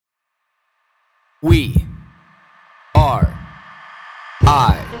We are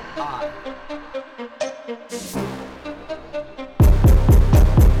I.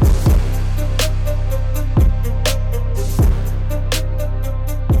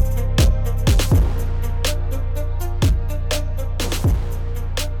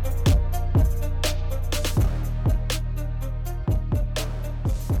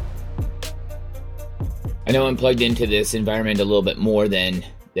 I know I'm plugged into this environment a little bit more than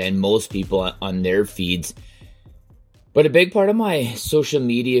most people on their feeds, but a big part of my social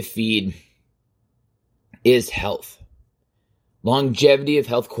media feed is health. Longevity of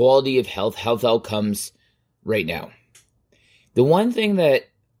health, quality of health, health outcomes right now. The one thing that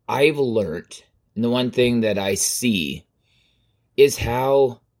I've learned and the one thing that I see is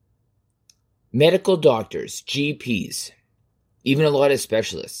how medical doctors, GPs, even a lot of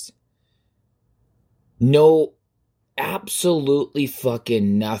specialists know absolutely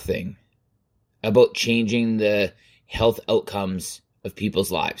fucking nothing about changing the health outcomes of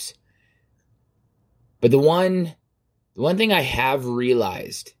people's lives. But the one thing I have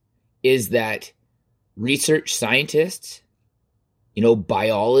realized is that research scientists,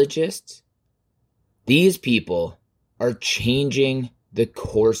 biologists, these people are changing the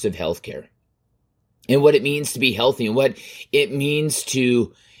course of healthcare and what it means to be healthy and what it means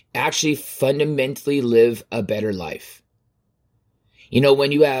to actually fundamentally live a better life.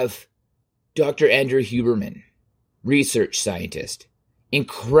 When you have Dr. Andrew Huberman, research scientist,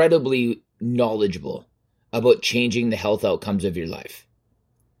 incredibly knowledgeable about changing the health outcomes of your life.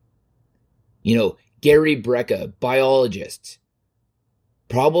 Gary Brecka, biologist,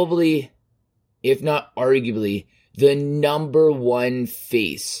 probably, if not arguably, the number one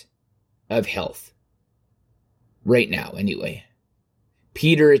face of health right now, anyway.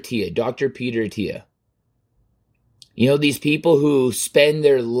 Peter Attia, Dr. Peter Attia. These people who spend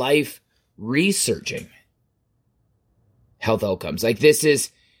their life researching health outcomes. Like this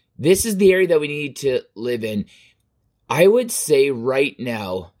is the area that we need to live in. I would say right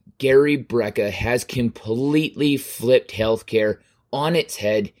now, Gary Brecka has completely flipped healthcare on its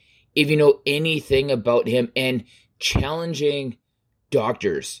head, if you know anything about him, and challenging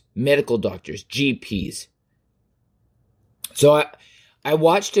doctors, medical doctors, GPs. So I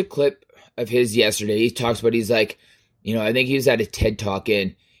watched a clip of his yesterday. He talks about, he's like, I think he was at a TED Talk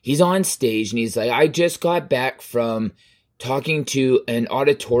and he's on stage and he's like, I just got back from talking to an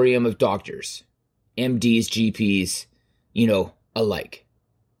auditorium of doctors, MDs, GPs, alike.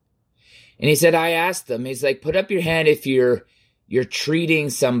 And he said, I asked them, he's like, put up your hand if you're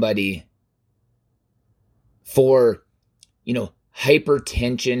treating somebody for,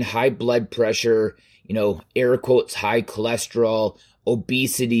 hypertension, high blood pressure, air quotes, high cholesterol,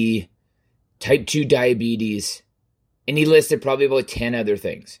 obesity, type 2 diabetes, and he listed probably about 10 other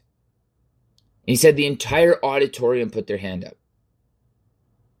things. And he said the entire auditorium put their hand up.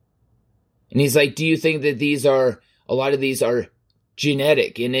 And he's like, do you think that a lot of these are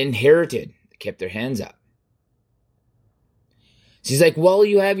genetic and inherited? They kept their hands up. So he's like, well,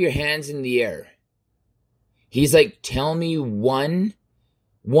 you have your hands in the air. He's like, tell me one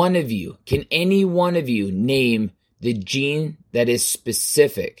of you, can any one of you name the gene that is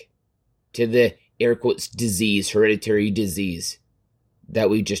specific to the air quotes disease, hereditary disease that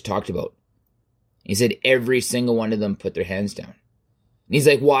we just talked about? He said every single one of them put their hands down. And he's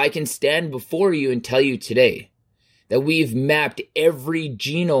like, well, I can stand before you and tell you today that we've mapped every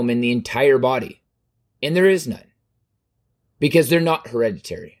genome in the entire body. And there is none. Because they're not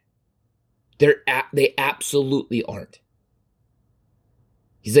hereditary. They absolutely aren't.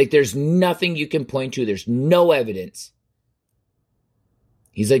 He's like, there's nothing you can point to. There's no evidence.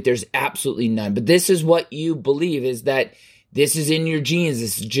 He's like, there's absolutely none. But this is what you believe, is that this is in your genes.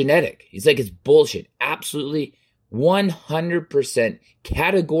 This is genetic. He's like, it's bullshit. Absolutely 100%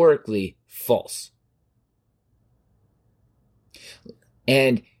 categorically false.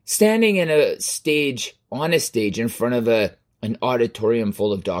 And standing on a stage in front of an auditorium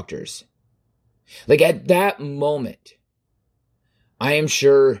full of doctors, like at that moment, I am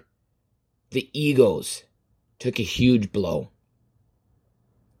sure the egos took a huge blow.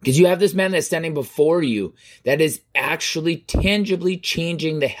 Because you have this man that's standing before you that is actually tangibly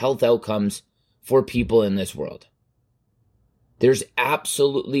changing the health outcomes for people in this world. There's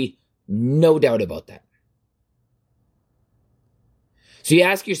absolutely no doubt about that. So you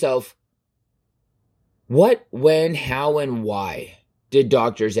ask yourself, what, when, how, and why did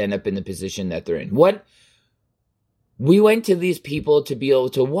doctors end up in the position that they're in? We went to these people to be able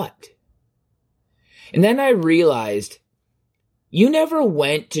to what? And then I realized you never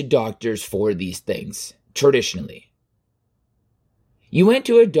went to doctors for these things, traditionally. You went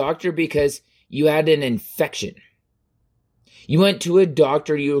to a doctor because you had an infection. You went to a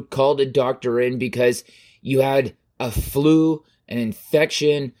doctor, you called a doctor in because you had a flu, an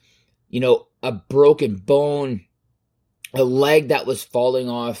infection, a broken bone, a leg that was falling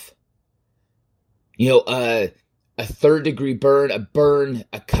off, a third-degree burn,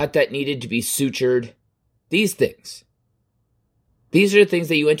 a cut that needed to be sutured. These things. These are the things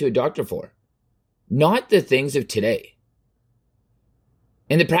that you went to a doctor for, not the things of today.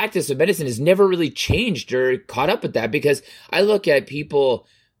 And the practice of medicine has never really changed or caught up with that, because I look at people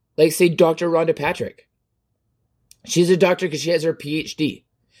like, say, Dr. Rhonda Patrick. She's a doctor because she has her PhD.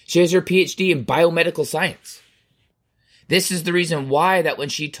 She has her PhD in biomedical science. This is the reason why that when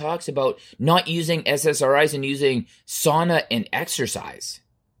she talks about not using SSRIs and using sauna and exercise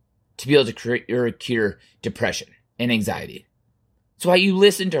to be able to create or cure depression and anxiety. That's why you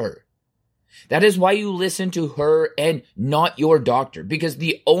listen to her. That is why you listen to her and not your doctor, because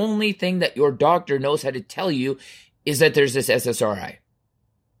the only thing that your doctor knows how to tell you is that there's this SSRI.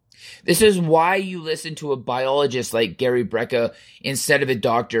 This is why you listen to a biologist like Gary Brecka instead of a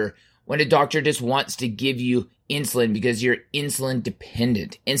doctor, when a doctor just wants to give you insulin because you're insulin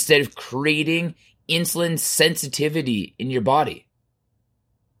dependent, instead of creating insulin sensitivity in your body.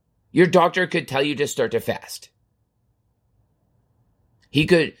 Your doctor could tell you to start to fast.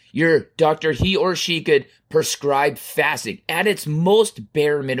 Your doctor, he or she could prescribe fasting at its most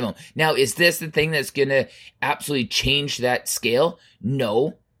bare minimum. Now, is this the thing that's going to absolutely change that scale?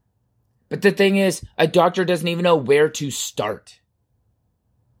 No. But the thing is, a doctor doesn't even know where to start.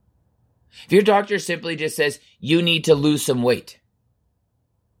 If your doctor simply just says, you need to lose some weight.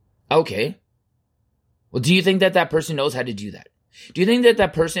 Okay. Well, do you think that person knows how to do that? Do you think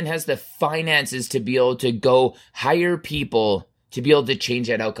that person has the finances to be able to go hire people to be able to change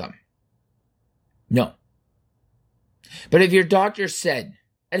that outcome? No. But if your doctor said,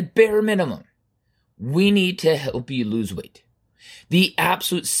 at a bare minimum, we need to help you lose weight, the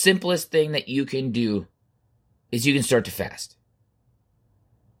absolute simplest thing that you can do is you can start to fast.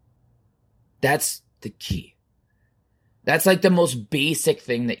 That's the key. That's like the most basic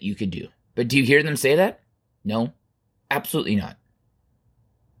thing that you could do. But do you hear them say that? No, absolutely not.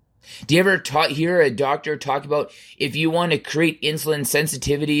 Do you ever hear a doctor talk about if you want to create insulin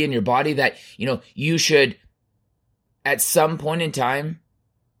sensitivity in your body that, you should, at some point in time,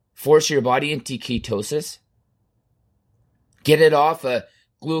 force your body into ketosis? Get it off a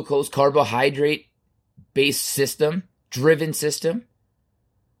glucose carbohydrate-based system, driven system?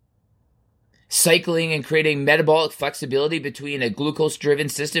 Cycling and creating metabolic flexibility between a glucose-driven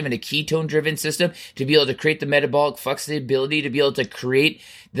system and a ketone-driven system to be able to create the metabolic flexibility to be able to create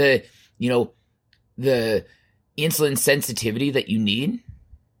the insulin sensitivity that you need?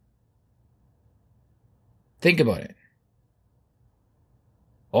 Think about it.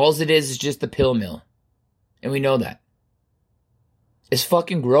 All it is just the pill mill. And we know that. It's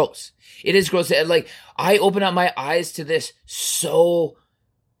fucking gross. It is gross. Like, I open up my eyes to this so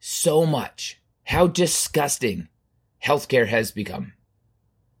much. How disgusting healthcare has become.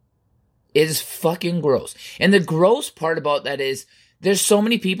 It is fucking gross. And the gross part about that is there's so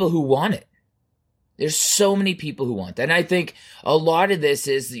many people who want it. There's so many people who want that. And I think a lot of this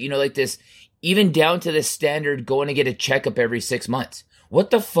is, like this, even down to the standard going to get a checkup every 6 months. What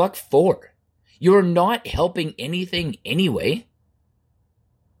the fuck for? You're not helping anything anyway.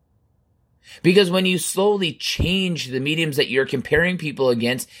 Because when you slowly change the mediums that you're comparing people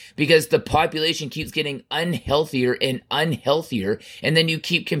against, because the population keeps getting unhealthier and unhealthier, and then you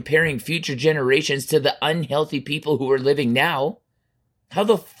keep comparing future generations to the unhealthy people who are living now, how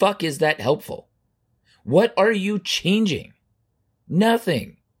the fuck is that helpful? What are you changing?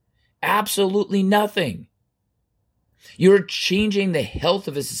 Nothing. Absolutely nothing. You're changing the health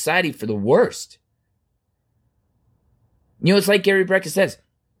of a society for the worst. It's like Gary Brecka says,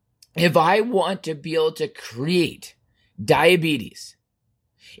 if I want to be able to create diabetes,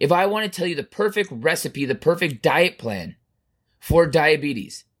 if I want to tell you the perfect recipe, the perfect diet plan for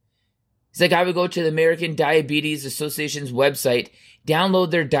diabetes, it's like I would go to the American Diabetes Association's website,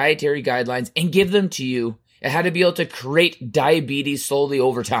 download their dietary guidelines, and give them to you on how to be able to create diabetes slowly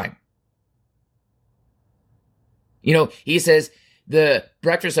over time. He says, the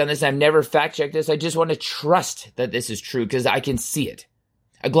breakfast on this, I've never fact-checked this, I just want to trust that this is true because I can see it.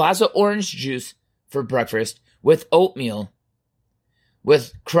 A glass of orange juice for breakfast with oatmeal,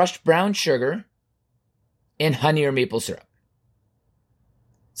 with crushed brown sugar, and honey or maple syrup.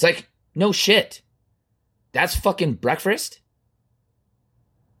 It's like, no shit. That's fucking breakfast?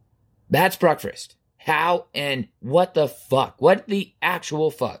 That's breakfast. How and what the fuck? What the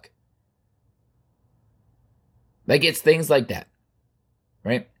actual fuck? Like, it's things like that,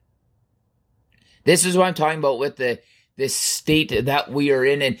 right? This is what I'm talking about with this state that we are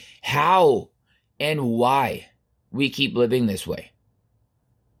in and how and why we keep living this way.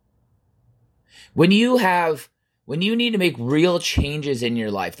 When you need to make real changes in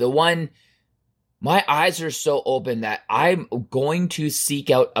your life, my eyes are so open that I'm going to seek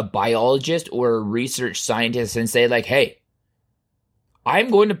out a biologist or a research scientist and say like, hey,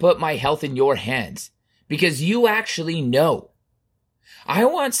 I'm going to put my health in your hands because you actually know. I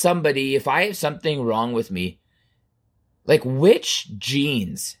want somebody, if I have something wrong with me, like which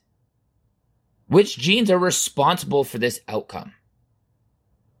genes are responsible for this outcome?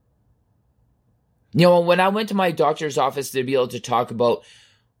 When I went to my doctor's office to be able to talk about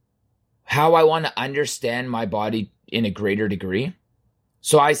how I want to understand my body in a greater degree.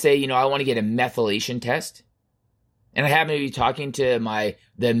 So I say, I want to get a methylation test. And I happen to be talking to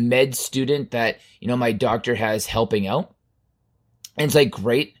the med student that, my doctor has helping out. And it's like,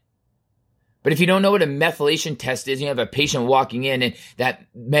 great. But if you don't know what a methylation test is, you have a patient walking in and that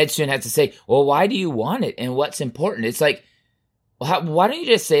med student has to say, well, why do you want it? And what's important? It's like, well, why don't you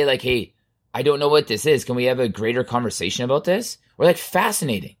just say like, hey, I don't know what this is. Can we have a greater conversation about this? Or like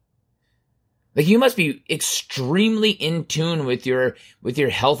fascinating. Like you must be extremely in tune with your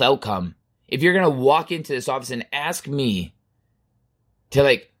health outcome if you're going to walk into this office and ask me to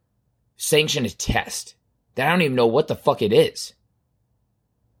like sanction a test that I don't even know what the fuck it is.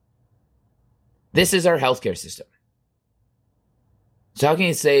 This is our healthcare system. So how can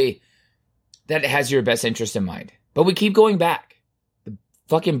you say that it has your best interest in mind? But we keep going back. The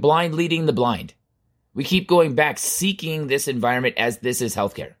fucking blind leading the blind. We keep going back seeking this environment as this is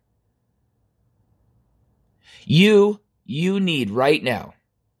healthcare. You need right now,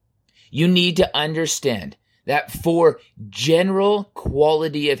 you need to understand that for general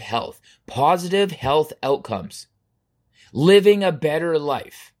quality of health, positive health outcomes, living a better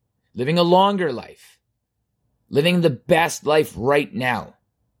life, living a longer life, living the best life right now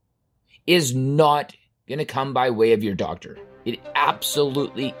is not going to come by way of your doctor. It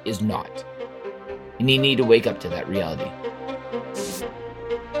absolutely is not. And you need to wake up to that reality.